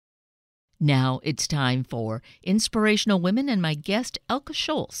Now it's time for Inspirational Women and my guest, Elke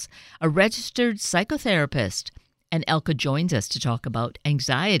Scholz, a registered psychotherapist. And Elke joins us to talk about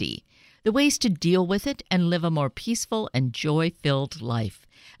anxiety, the ways to deal with it and live a more peaceful and joy-filled life.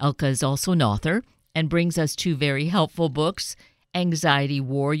 Elke is also an author and brings us two very helpful books, Anxiety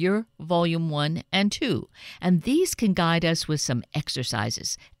Warrior, Volume 1 and 2. And these can guide us with some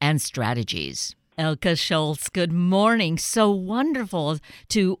exercises and strategies. Elke Scholz, good morning. So wonderful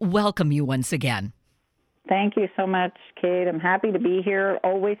to welcome you once again. Thank you so much, Kate. I'm happy to be here.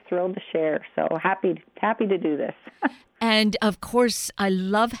 Always thrilled to share. So happy to do this. And of course, I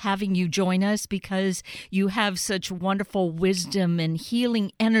love having you join us because you have such wonderful wisdom and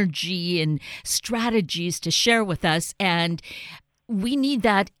healing energy and strategies to share with us. And we need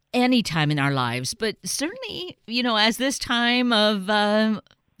that anytime in our lives. But certainly, as this time of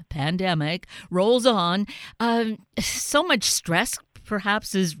pandemic rolls on, so much stress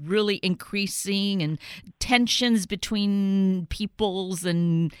perhaps is really increasing, and tensions between peoples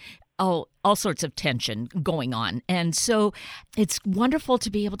and all sorts of tension going on. And so it's wonderful to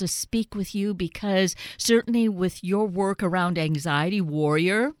be able to speak with you because certainly with your work around Anxiety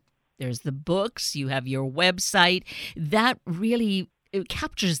Warrior, there's the books, you have your website, that really it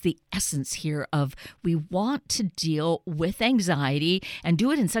captures the essence here of we want to deal with anxiety and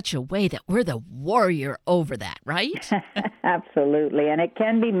do it in such a way that we're the warrior over that, right? Absolutely. And it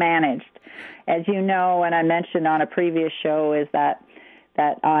can be managed. As you know, and I mentioned on a previous show, is that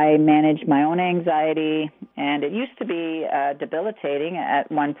I manage my own anxiety, and it used to be debilitating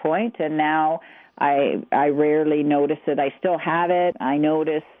at one point, and now I rarely notice it. I still have it. I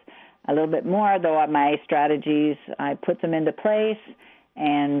notice a little bit more, though my strategies, I put them into place,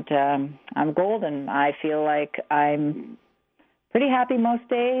 and I'm golden. I feel like I'm pretty happy most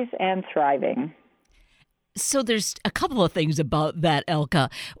days and thriving. So there's a couple of things about that,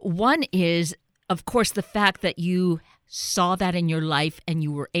 Elke. One is, of course, the fact that you saw that in your life and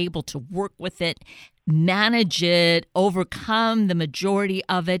you were able to work with it, manage it, overcome the majority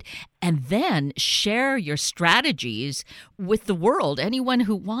of it, and then share your strategies with the world. Anyone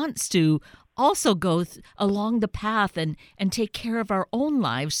who wants to also go along the path and take care of our own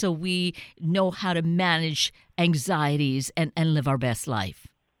lives so we know how to manage anxieties and live our best life.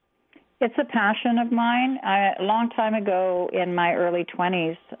 It's a passion of mine. A long time ago, in my early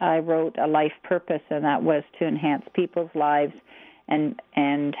 20s, I wrote a life purpose, and that was to enhance people's lives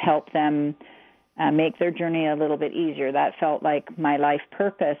and help them make their journey a little bit easier. That felt like my life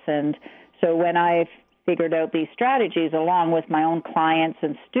purpose. And so when I figured out these strategies along with my own clients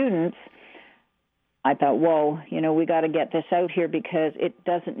and students, I thought, whoa, we got to get this out here because it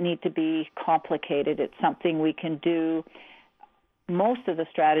doesn't need to be complicated. It's something we can do. Most of the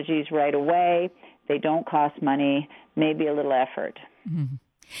strategies right away, they don't cost money, maybe a little effort.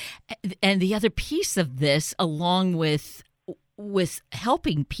 Mm-hmm. And the other piece of this, along with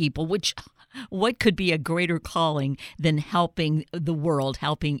helping people, which what could be a greater calling than helping the world,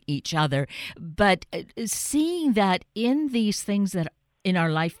 helping each other, but seeing that in these things that in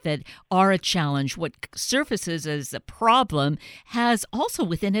our life that are a challenge, what surfaces as a problem has also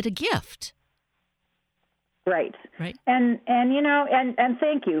within it a gift. Right. And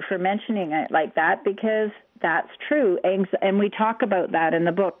thank you for mentioning it like that, because that's true. And we talk about that in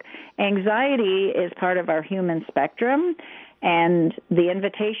the book. Anxiety is part of our human spectrum, and the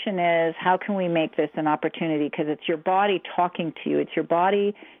invitation is, how can we make this an opportunity? Because it's your body talking to you. It's your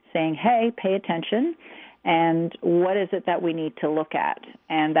body saying, hey, pay attention, and what is it that we need to look at?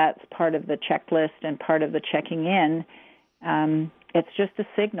 And that's part of the checklist and part of the checking in. It's just a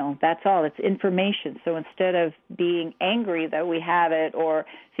signal. That's all. It's information. So instead of being angry that we have it or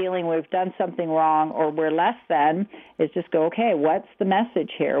feeling we've done something wrong or we're less than, is just go, okay, what's the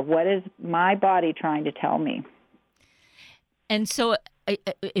message here? What is my body trying to tell me? And so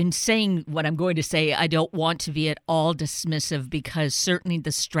in saying what I'm going to say, I don't want to be at all dismissive, because certainly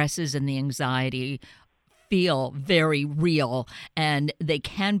the stresses and the anxiety feel very real, and they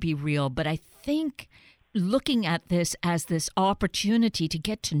can be real. But I think looking at this as this opportunity to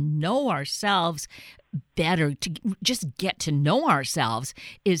get to know ourselves better, to just get to know ourselves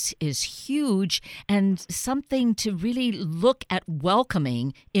is huge, and something to really look at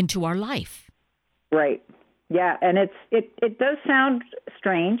welcoming into our life. Right. Yeah, and it does sound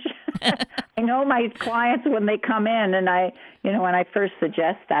strange. I know my clients, when they come in, and when I first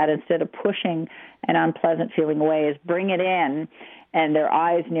suggest that, instead of pushing an unpleasant feeling away, is bring it in, and their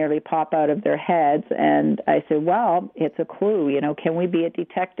eyes nearly pop out of their heads. And I said, well, it's a clue. Can we be a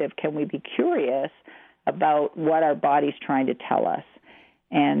detective? Can we be curious about what our body's trying to tell us?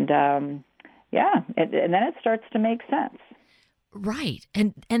 And and then it starts to make sense. Right.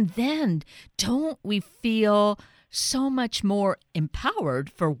 And then don't we feel so much more empowered,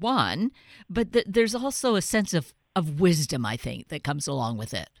 for one, but there's also a sense of wisdom, I think, that comes along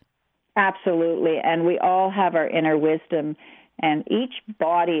with it. Absolutely. And we all have our inner wisdom, and each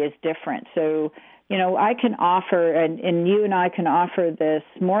body is different. So, I can offer, and you and I can offer this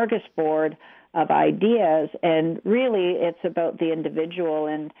smorgasbord of ideas, and really it's about the individual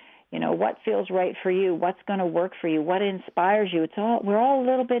and, what feels right for you, what's going to work for you, what inspires you. We're all a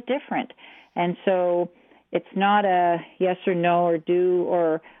little bit different. And so it's not a yes or no or do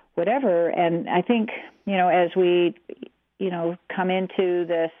or whatever. And I think, as we, come into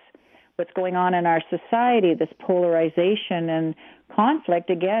this, what's going on in our society, this polarization and conflict,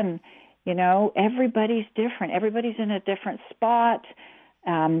 again, everybody's different. Everybody's in a different spot.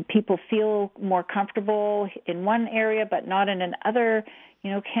 People feel more comfortable in one area but not in another.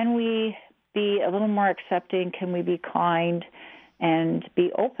 Can we be a little more accepting? Can we be kind and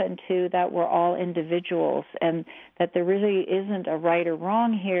be open to that we're all individuals and that there really isn't a right or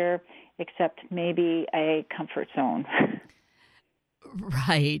wrong here except maybe a comfort zone?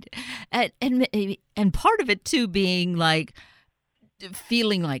 Right. And part of it, too, being like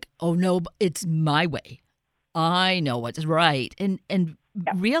feeling like, oh, no, it's my way. I know what's right. And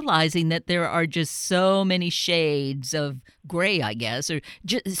realizing that there are just so many shades of gray, I guess, or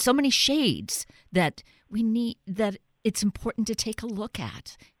just so many shades that we need, that it's important to take a look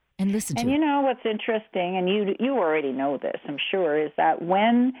at and listen to. And what's interesting, and you already know this, I'm sure, is that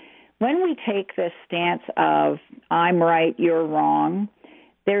when we take this stance of I'm right, you're wrong,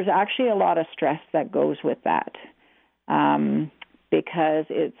 there's actually a lot of stress that goes with that. Because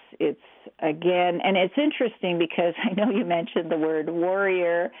it's again, and it's interesting because I know you mentioned the word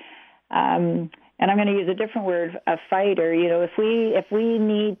warrior, and I'm going to use a different word, a fighter. If we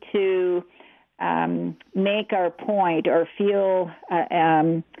need to make our point or feel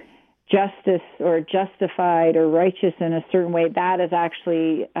justice or justified or righteous in a certain way, that is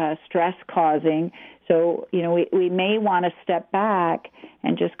actually stress causing. So, we may want to step back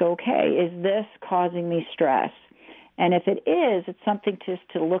and just go, okay, is this causing me stress? And if it is, it's something just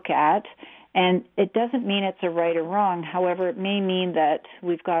to look at. And it doesn't mean it's a right or wrong. However, it may mean that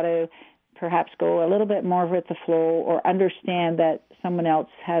we've got to perhaps go a little bit more with the flow or understand that someone else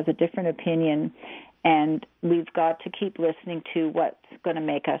has a different opinion. And we've got to keep listening to what's going to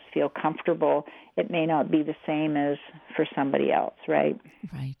make us feel comfortable. It may not be the same as for somebody else, right?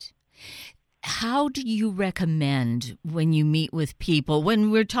 Right. How do you recommend when you meet with people, when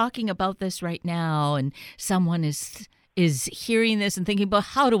we're talking about this right now and someone is hearing this and thinking, well,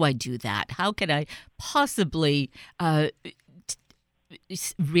 how do I do that? How can I possibly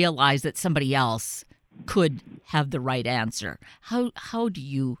realize that somebody else could have the right answer? How do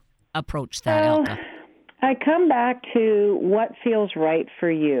you approach that, Elke? I come back to what feels right for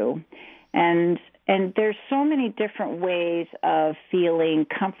you. And there's so many different ways of feeling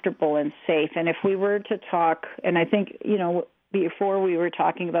comfortable and safe. And if we were to talk, and I think, before we were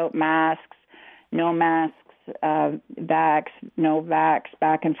talking about masks, no masks, vax, no vax,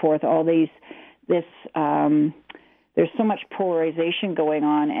 back and forth, all there's so much polarization going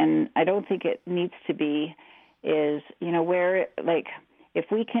on. And I don't think it needs to be where, if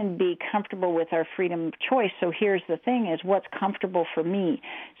we can be comfortable with our freedom of choice. So here's the thing is what's comfortable for me.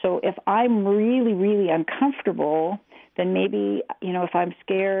 So if I'm really, really uncomfortable, then maybe, if I'm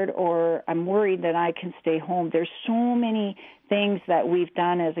scared or I'm worried, that I can stay home. There's so many things that we've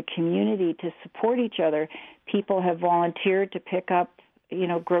done as a community to support each other. People have volunteered to pick up,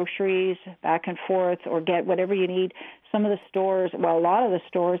 groceries back and forth or get whatever you need. Some of the stores, a lot of the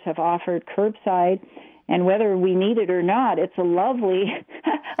stores have offered curbside. And whether we need it or not, it's a lovely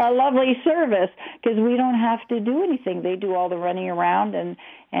service because we don't have to do anything. They do all the running around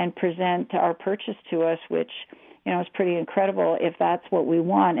and present our purchase to us, which, is pretty incredible if that's what we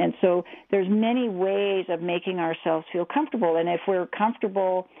want. And so there's many ways of making ourselves feel comfortable. And if we're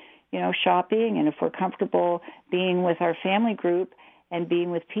comfortable, shopping, and if we're comfortable being with our family group and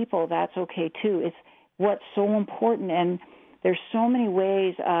being with people, that's okay too. It's what's so important. And there's so many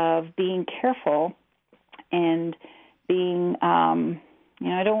ways of being careful and being, I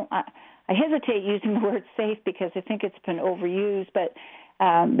hesitate using the word safe because I think it's been overused, but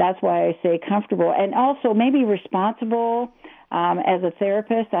that's why I say comfortable. And also maybe responsible. As a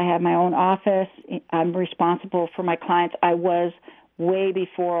therapist, I have my own office. I'm responsible for my clients. I was way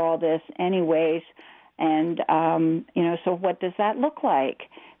before all this anyways. And, so what does that look like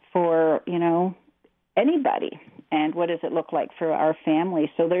for, anybody? And what does it look like for our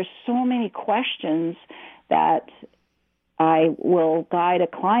family? So there's so many questions that I will guide a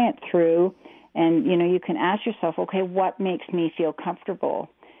client through, And, you can ask yourself, okay, what makes me feel comfortable?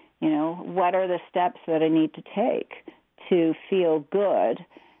 What are the steps that I need to take to feel good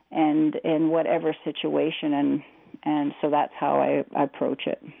and in whatever situation? And so that's how I approach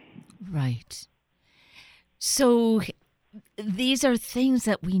it. Right. So these are things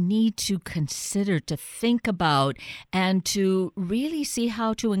that we need to consider, to think about, and to really see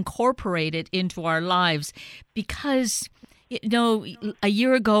how to incorporate it into our lives. Because, a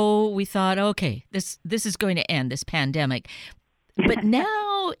year ago we thought, okay, this is going to end, this pandemic. But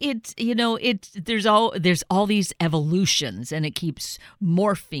now there's all these evolutions, and it keeps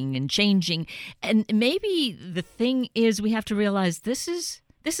morphing and changing. And maybe the thing is, we have to realize this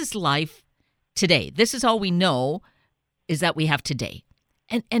is life today. This is all we know is that we have today,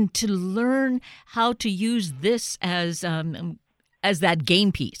 and to learn how to use this as that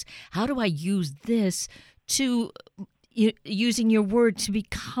game piece. How do I use this to, using your word, to be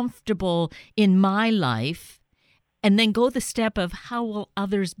comfortable in my life? And then go the step of how will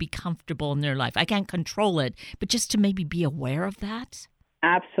others be comfortable in their life? I can't control it, but just to maybe be aware of that.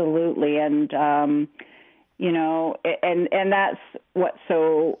 Absolutely. And, and that's what,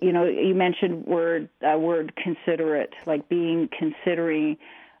 so, you mentioned word considerate, like being considering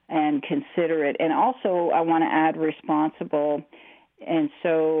and considerate. And also I want to add responsible. And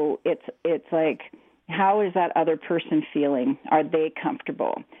so it's like, how is that other person feeling? Are they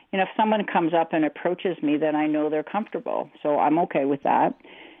comfortable? If someone comes up and approaches me, then I know they're comfortable. So I'm okay with that.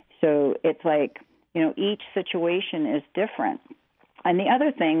 So it's like, each situation is different. And the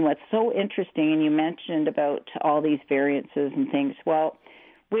other thing, what's so interesting, and you mentioned about all these variances and things, well,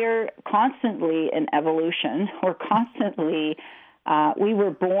 we're constantly in evolution. We're constantly, we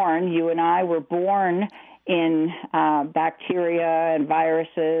were born, you and I were born in bacteria and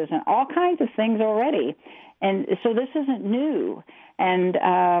viruses and all kinds of things already. And so this isn't new. And,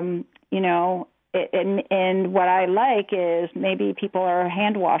 and what I like is maybe people are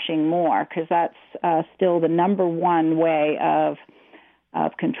hand washing more, because that's still the number one way of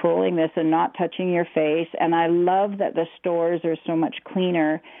controlling this, and not touching your face. And I love that the stores are so much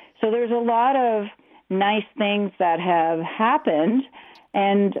cleaner. So there's a lot of nice things that have happened.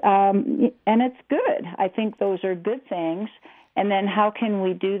 And it's good. I think those are good things. And then how can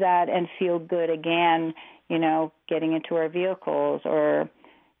we do that and feel good again, getting into our vehicles or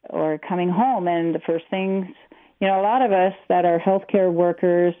coming home? And the first things, a lot of us that are healthcare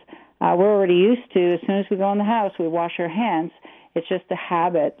workers, we're already used to, as soon as we go in the house, we wash our hands. It's just a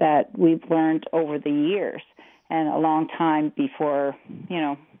habit that we've learned over the years and a long time before,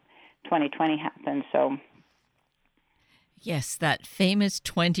 2020 happened. So. Yes, that famous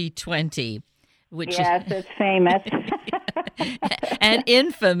 2020, which yes, it's famous and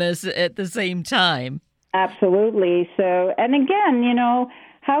infamous at the same time. Absolutely. So, and again,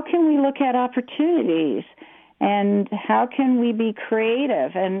 how can we look at opportunities, and how can we be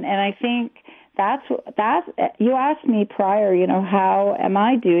creative? And I think that's you asked me prior, how am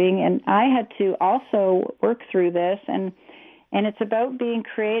I doing? And I had to also work through this, and it's about being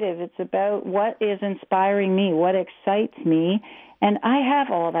creative. It's about what is inspiring me, what excites me. And I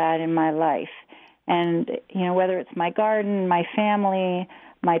have all that in my life. And, whether it's my garden, my family,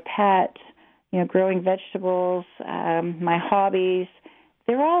 my pet, growing vegetables, my hobbies,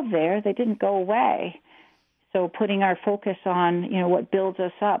 they're all there. They didn't go away. So putting our focus on, what builds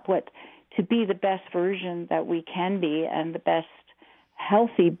us up, to be the best version that we can be, and the best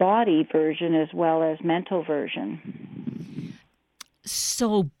healthy body version as well as mental version.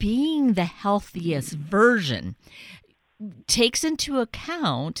 So being the healthiest version takes into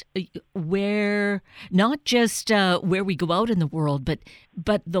account where, not just where we go out in the world, but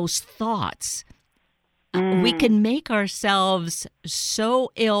those thoughts. We can make ourselves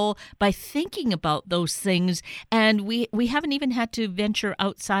so ill by thinking about those things, and we haven't even had to venture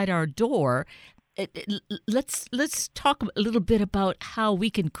outside our door. Let's talk a little bit about how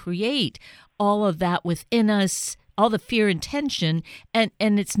we can create all of that within us, all the fear and tension, and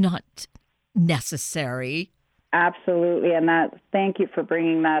it's not necessary. Absolutely, and thank you for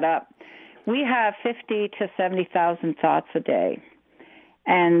bringing that up. We have 50 to 70,000 thoughts a day,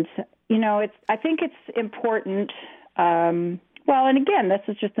 and I think it's important. Well, and again, this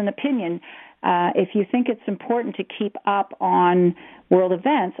is just an opinion. If you think it's important to keep up on world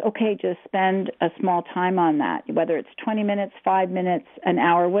events, okay, just spend a small time on that. Whether it's 20 minutes, 5 minutes, an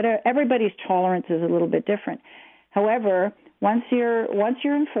hour, whatever. Everybody's tolerance is a little bit different. However, once you're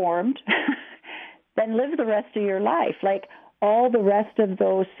informed, then live the rest of your life. Like all the rest of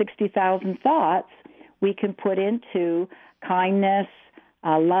those 60,000 thoughts, we can put into kindness,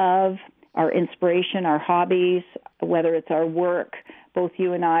 love, our inspiration, our hobbies, whether it's our work, both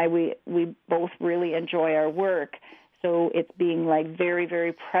you and I, we both really enjoy our work. So it's being like very,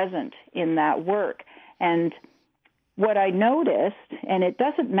 very present in that work. And what I noticed, and it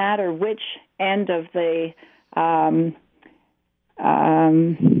doesn't matter which end of the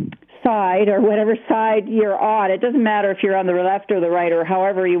side or whatever side you're on, it doesn't matter if you're on the left or the right or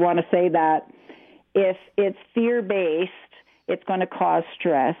however you want to say that. If it's fear-based, it's going to cause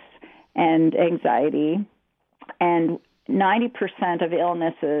stress and anxiety. And 90% of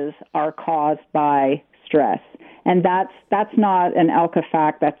illnesses are caused by stress. And that's not an Elke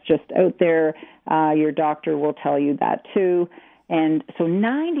fact. That's just out there. Your doctor will tell you that too. And so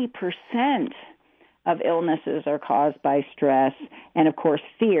 90% of illnesses are caused by stress. And of course,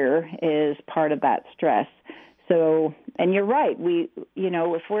 fear is part of that stress. So, and you're right.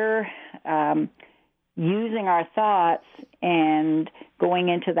 If we're using our thoughts and going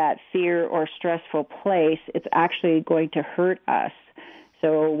into that fear or stressful place, it's actually going to hurt us.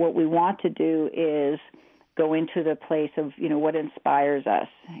 So what we want to do is go into the place of, what inspires us.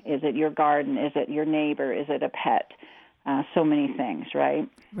 Is it your garden? Is it your neighbor? Is it a pet? So many things, right?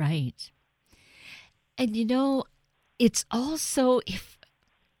 Right. And, it's also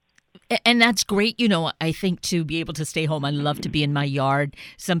and that's great, I think, to be able to stay home. I love to be in my yard.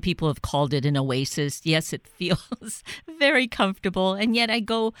 Some people have called it an oasis. Yes, it feels very comfortable. And yet I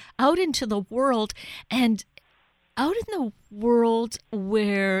go out into the world, and out in the world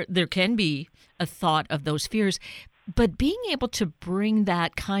where there can be a thought of those fears, but being able to bring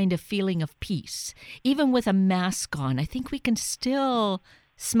that kind of feeling of peace, even with a mask on, I think we can still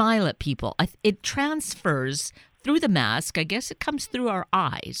smile at people. It transfers through the mask. I guess it comes through our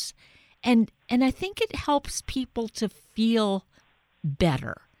eyes. And I think it helps people to feel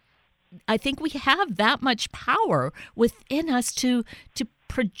better. I think we have that much power within us to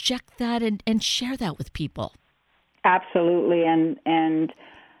project that and share that with people. Absolutely. And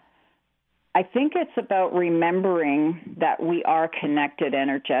I think it's about remembering that we are connected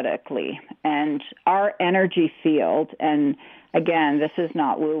energetically, and our energy field, and again, this is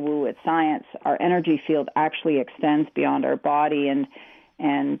not woo-woo, it's science, our energy field actually extends beyond our body. And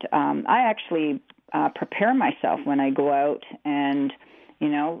I actually prepare myself when I go out and,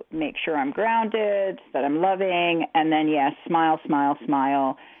 make sure I'm grounded, that I'm loving, and then, yes, smile, smile,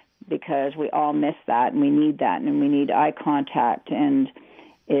 smile, because we all miss that, and we need that, and we need eye contact, and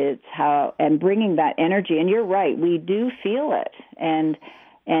and bringing that energy. And you're right, we do feel it, and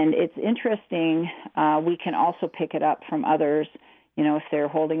it's interesting. We can also pick it up from others. If they're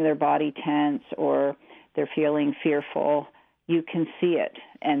holding their body tense or they're feeling fearful, you can see it.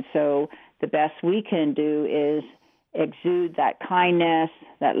 And so the best we can do is exude that kindness,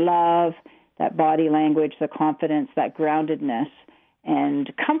 that love, that body language, the confidence, that groundedness,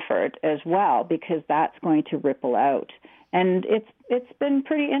 and comfort as well, because that's going to ripple out. And it's been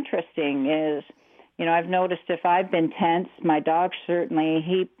pretty interesting. I've noticed if I've been tense, my dog certainly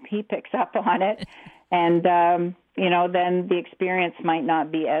he picks up on it, and then the experience might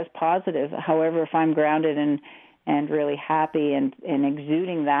not be as positive. However, if I'm grounded and really happy and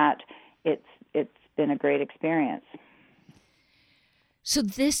exuding that, it's been a great experience. So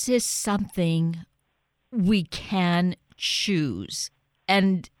this is something we can choose.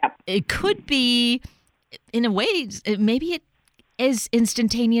 And it could be, in a way, maybe it is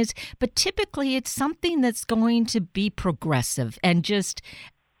instantaneous, but typically it's something that's going to be progressive and just,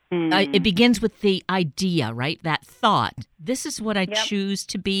 it begins with the idea, right? That thought, this is what I choose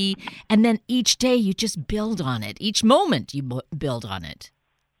to be. And then each day you just build on it. Each moment you build on it.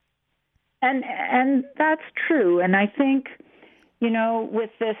 And that's true. And I think,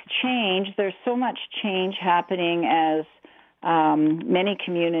 with this change, there's so much change happening as many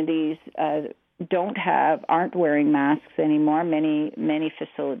communities aren't wearing masks anymore. Many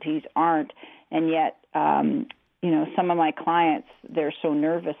facilities aren't. And yet, some of my clients, they're so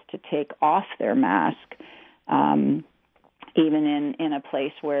nervous to take off their mask, even in a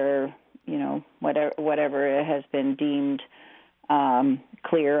place where, whatever it has been deemed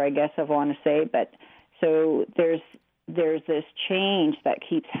clear, I guess I want to say. But so there's this change that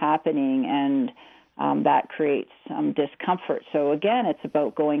keeps happening, and that creates some discomfort. So again, it's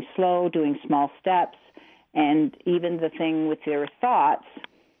about going slow, doing small steps, and even the thing with your thoughts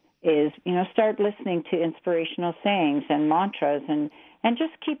is, start listening to inspirational sayings and mantras, and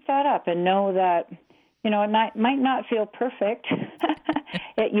just keep that up, and know that, it might not feel perfect.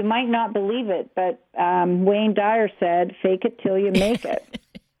 You might not believe it, but Wayne Dyer said, fake it till you make it.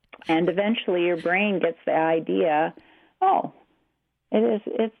 And eventually your brain gets the idea, it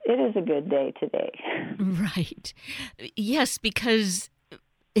is a good day today. Right. Yes, because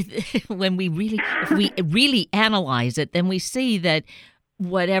when if we really analyze it, then we see that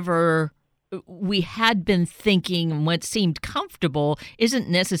whatever we had been thinking and what seemed comfortable isn't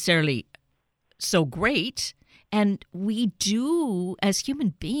necessarily so great. And we do, as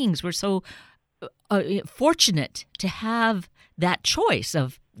human beings, we're so fortunate to have that choice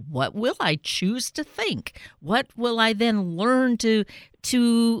of what will I choose to think? What will I then learn to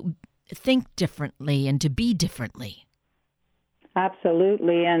think differently and to be differently?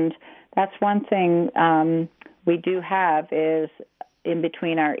 Absolutely. And that's one thing we do have is in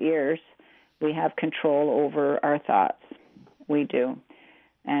between our ears, we have control over our thoughts. We do.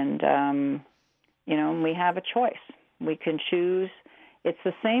 And, we have a choice. We can choose. It's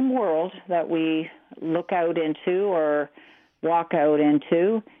the same world that we look out into or walk out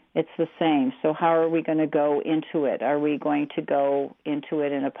into. It's the same. So how are we going to go into it? Are we going to go into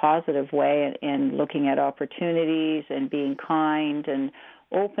it in a positive way and looking at opportunities and being kind and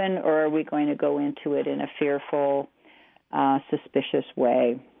open, or are we going to go into it in a fearful, suspicious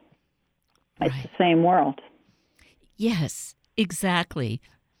way? It's the same world. Yes, exactly.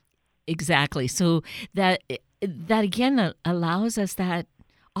 Exactly. So that again allows us that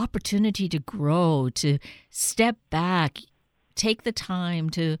opportunity to grow, to step back, take the time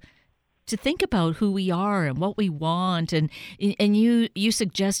to think about who we are and what we want, and you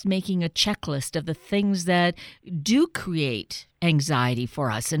suggest making a checklist of the things that do create anxiety for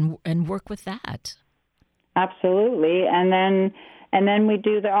us and work with that. Absolutely. And then we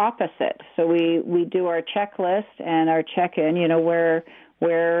do the opposite. So we do our checklist and our check-in,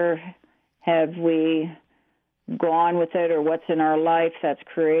 where have we gone with it, or what's in our life that's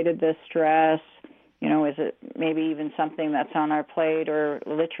created this stress? Is it maybe even something that's on our plate, or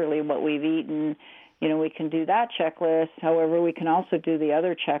literally what we've eaten? We can do that checklist. However, we can also do the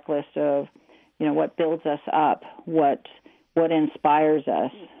other checklist of, what builds us up, what inspires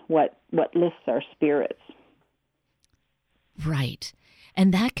us, what lifts our spirits. Right.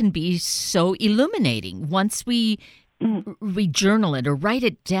 And that can be so illuminating once we journal it or write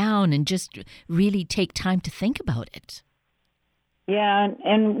it down and just really take time to think about it. Yeah,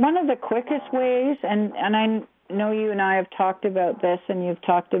 and one of the quickest ways, and I know you and I have talked about this, and you've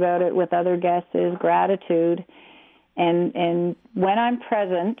talked about it with other guests, is gratitude. And when I'm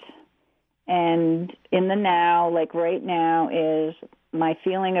present and in the now, like right now, is my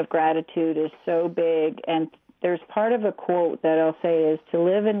feeling of gratitude is so big. And there's part of a quote that I'll say is, to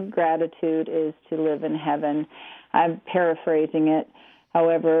live in gratitude is to live in heaven. I'm paraphrasing it.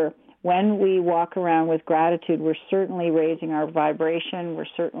 However, when we walk around with gratitude, we're certainly raising our vibration. We're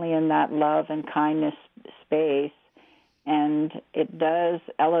certainly in that love and kindness space, and it does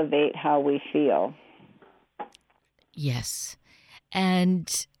elevate how we feel. Yes.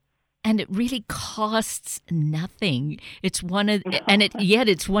 And it really costs nothing. It's one of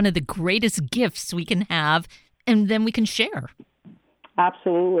the greatest gifts we can have, and then we can share.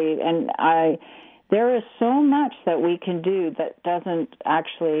 Absolutely. And there is so much that we can do that doesn't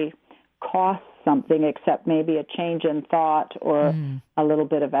actually cost something, except maybe a change in thought or a little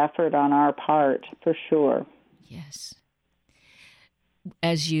bit of effort on our part, for sure. Yes.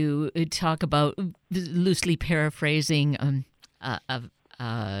 As you talk about, loosely paraphrasing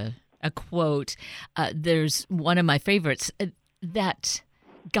a quote, there's one of my favorites that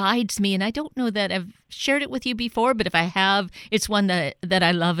guides me, and I don't know that I've shared it with you before, but if I have, it's one that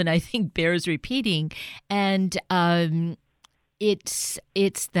I love and I think bears repeating. And it's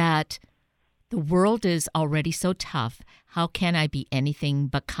that the world is already so tough. How can I be anything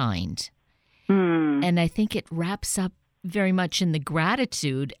but kind? And I think it wraps up very much in the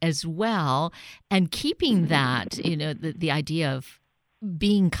gratitude as well, and keeping that, the idea of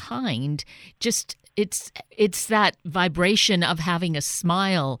being kind, just it's that vibration of having a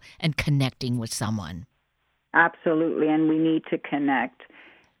smile and connecting with someone. Absolutely, and we need to connect.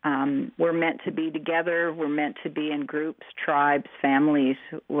 We're meant to be together. We're meant to be in groups, tribes, families.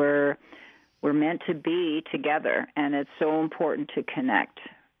 We're meant to be together, and it's so important to connect.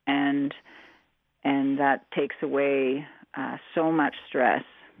 And that takes away so much stress,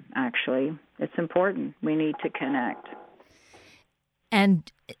 actually. It's important. We need to connect.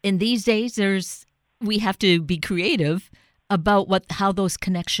 And in these days, we have to be creative about how those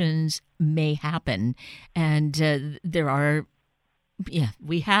connections may happen. And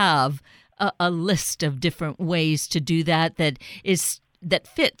we have a list of different ways to do that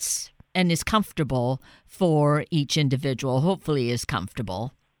fits and is comfortable for each individual, hopefully is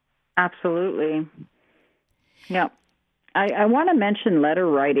comfortable. Absolutely. Yeah. I want to mention letter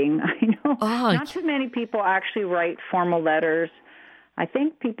writing. I know not too many people actually write formal letters. I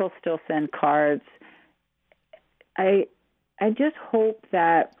think people still send cards. I I just hope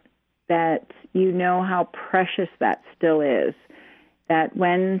that you know how precious that still is. That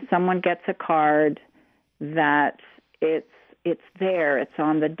when someone gets a card, that it's there, it's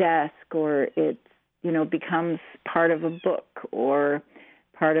on the desk, or it's, becomes part of a book or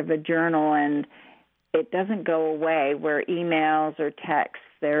part of a journal, and it doesn't go away. Where emails or texts,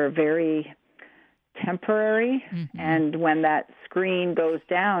 they're very temporary, and when that screen goes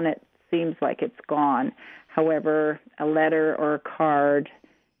down, it seems like it's gone. However, a letter or a card,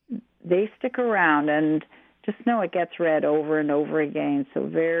 they stick around, and just know it gets read over and over again. So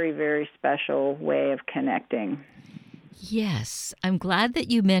very, very special way of connecting. Yes, I'm glad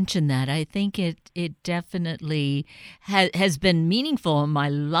that you mentioned that. I think it definitely has been meaningful in my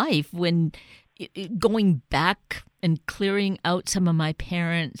life when going back and clearing out some of my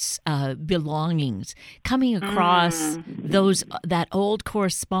parents' belongings, coming across that old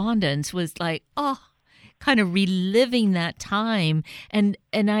correspondence was like, kind of reliving that time. And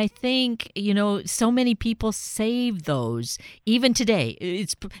I think, so many people save those. Even today,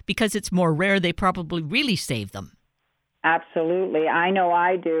 it's because it's more rare, they probably really save them. Absolutely. I know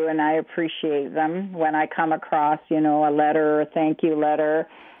I do, and I appreciate them when I come across, a letter or a thank you letter.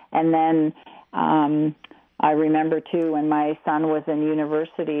 And then I remember, too, when my son was in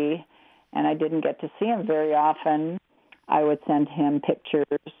university and I didn't get to see him very often, I would send him pictures.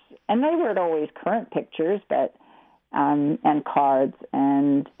 And they weren't always current pictures, but and cards.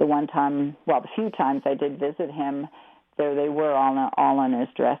 And the few times I did visit him, there they were all on his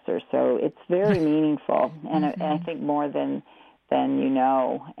dresser. So it's very meaningful, and I think more than you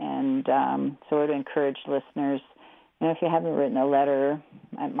know. And so I would encourage listeners, if you haven't written a letter,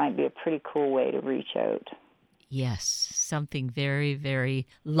 it might be a pretty cool way to reach out. Yes, something very, very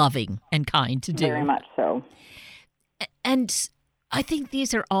loving and kind to do. Very much so. And I think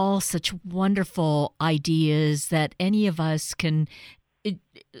these are all such wonderful ideas that any of us can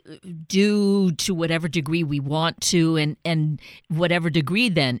do to whatever degree we want to, and whatever degree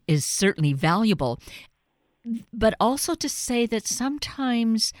then is certainly valuable. But also to say that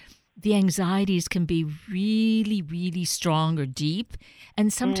sometimes the anxieties can be really, really strong or deep,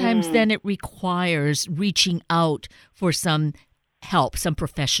 and sometimes then it requires reaching out for some help, some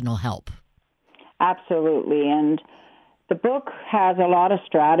professional help. Absolutely. And the book has a lot of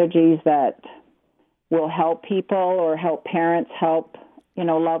strategies that will help people or help parents help,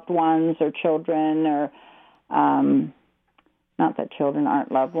 loved ones or children, or not that children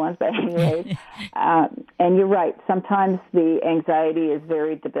aren't loved ones, but anyways. And you're right. Sometimes the anxiety is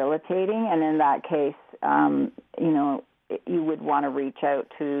very debilitating, and in that case, you would want to reach out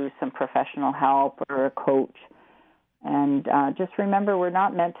to some professional help or a coach. And just remember, we're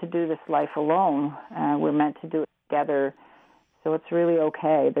not meant to do this life alone. We're meant to do it together. So it's really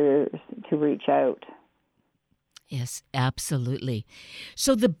okay to reach out. Yes, absolutely.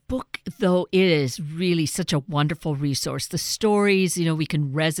 So the book, though, is really such a wonderful resource. The stories, we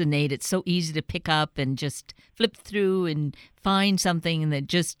can resonate. It's so easy to pick up and just flip through and find something that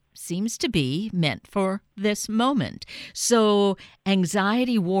just seems to be meant for this moment. So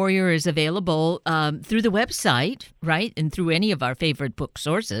Anxiety Warrior is available through the website, right? And through any of our favorite book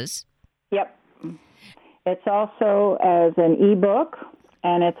sources. Yep. It's also as an ebook,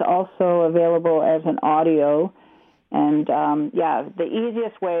 and it's also available as an audio. And, the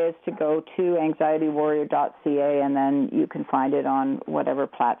easiest way is to go to anxietywarrior.ca, and then you can find it on whatever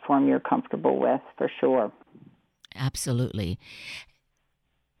platform you're comfortable with, for sure. Absolutely.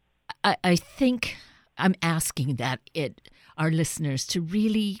 I think I'm asking our listeners to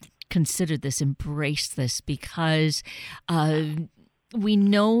really consider this, embrace this, because we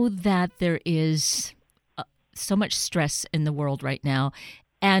know that there is so much stress in the world right now,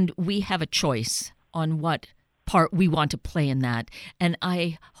 and we have a choice on what part we want to play in that. And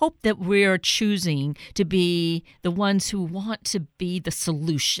I hope that we're choosing to be the ones who want to be the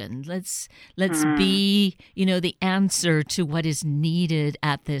solution. Let's be, the answer to what is needed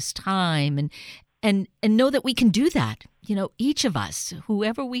at this time, and know that we can do that. Each of us,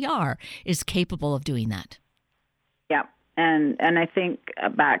 whoever we are, is capable of doing that. Yeah. And I think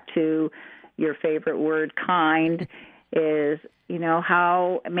back to your favorite word, kind, is,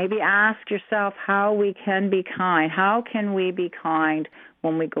 how, maybe ask yourself how we can be kind. How can we be kind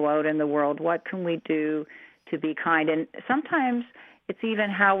when we go out in the world? What can we do to be kind? And sometimes it's even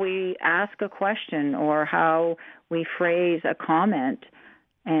how we ask a question or how we phrase a comment.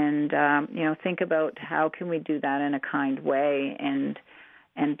 And, think about how can we do that in a kind way. And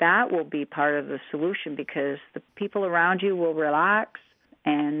that will be part of the solution, because the people around you will relax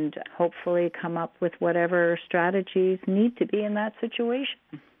and hopefully come up with whatever strategies need to be in that situation.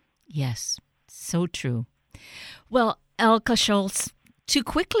 Yes, so true. Well, Elke Scholz, too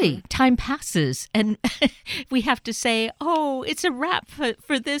quickly. Time passes, and we have to say, oh, it's a wrap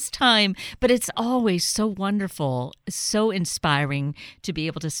for this time. But it's always so wonderful, so inspiring to be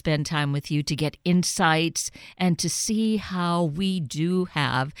able to spend time with you, to get insights, and to see how we do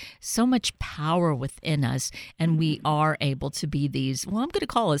have so much power within us, and we are able to be these, well, I'm going to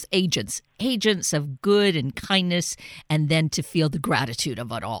call us agents of good and kindness, and then to feel the gratitude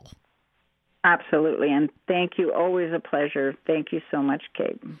of it all. Absolutely. And thank you. Always a pleasure. Thank you so much,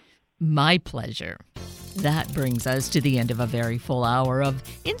 Kate. My pleasure. That brings us to the end of a very full hour of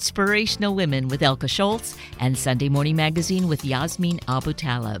Inspirational Women with Elke Scholz and Sunday Morning Magazine with Yasmin Abu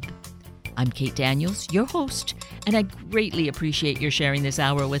Talib. I'm Kate Daniels, your host, and I greatly appreciate your sharing this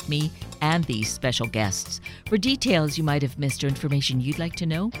hour with me and these special guests. For details you might have missed or information you'd like to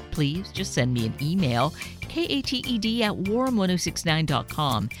know, please just send me an email,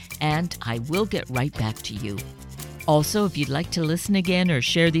 kated@warm1069.com, and I will get right back to you. Also, if you'd like to listen again or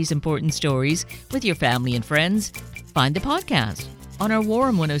share these important stories with your family and friends, find the podcast on our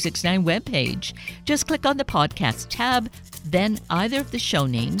Warm 1069 webpage. Just click on the podcast tab, then either of the show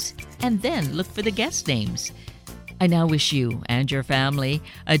names, and then look for the guest names. I now wish you and your family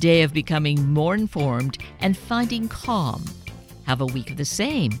a day of becoming more informed and finding calm. Have a week of the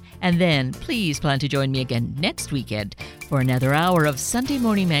same, and then please plan to join me again next weekend for another hour of Sunday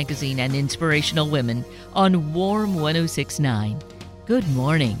Morning Magazine and Inspirational Women on Warm 1069. Good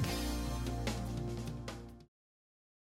morning.